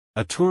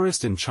A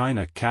tourist in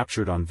China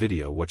captured on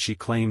video what she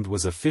claimed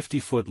was a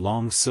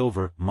 50-foot-long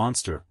silver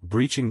monster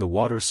breaching the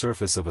water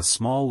surface of a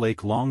small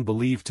lake long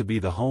believed to be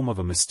the home of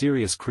a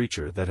mysterious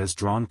creature that has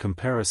drawn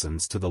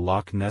comparisons to the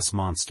Loch Ness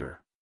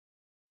Monster.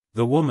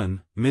 The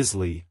woman, Ms.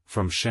 Li,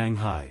 from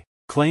Shanghai,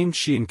 claimed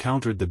she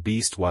encountered the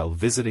beast while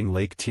visiting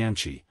Lake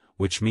Tianqi,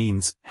 which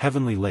means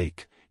Heavenly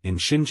Lake, in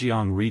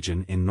Xinjiang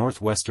region in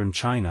northwestern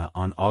China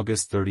on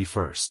August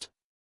 31.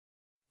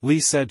 Li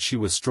said she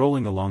was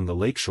strolling along the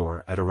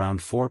lakeshore at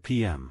around 4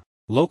 p.m.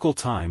 local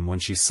time when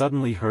she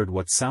suddenly heard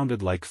what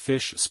sounded like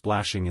fish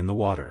splashing in the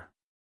water.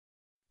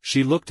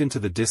 She looked into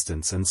the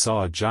distance and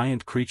saw a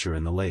giant creature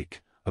in the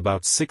lake,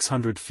 about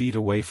 600 feet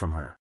away from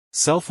her.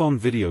 Cell phone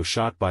video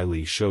shot by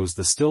Li shows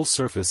the still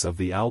surface of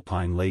the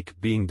alpine lake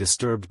being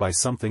disturbed by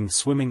something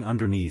swimming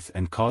underneath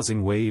and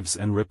causing waves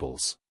and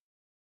ripples.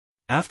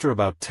 After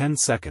about 10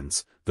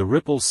 seconds, the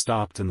ripples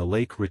stopped and the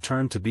lake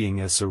returned to being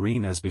as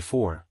serene as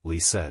before, Li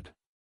said.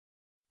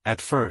 At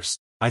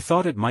first, I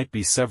thought it might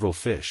be several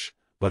fish,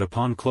 but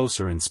upon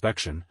closer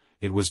inspection,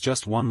 it was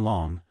just one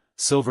long,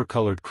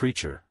 silver-colored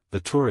creature, the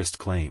tourist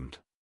claimed.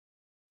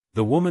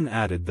 The woman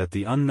added that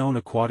the unknown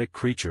aquatic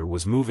creature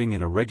was moving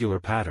in a regular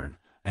pattern,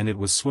 and it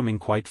was swimming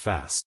quite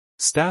fast.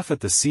 Staff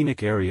at the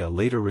scenic area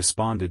later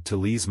responded to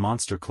Li's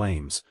monster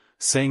claims,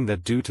 saying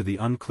that due to the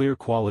unclear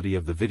quality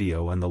of the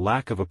video and the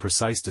lack of a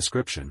precise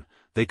description,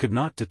 they could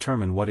not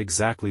determine what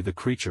exactly the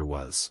creature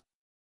was.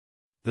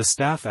 The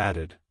staff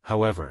added,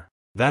 however,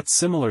 that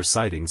similar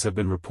sightings have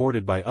been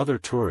reported by other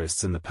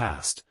tourists in the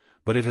past,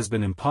 but it has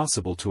been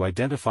impossible to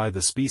identify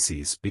the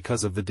species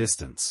because of the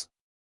distance.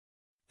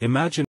 Imagine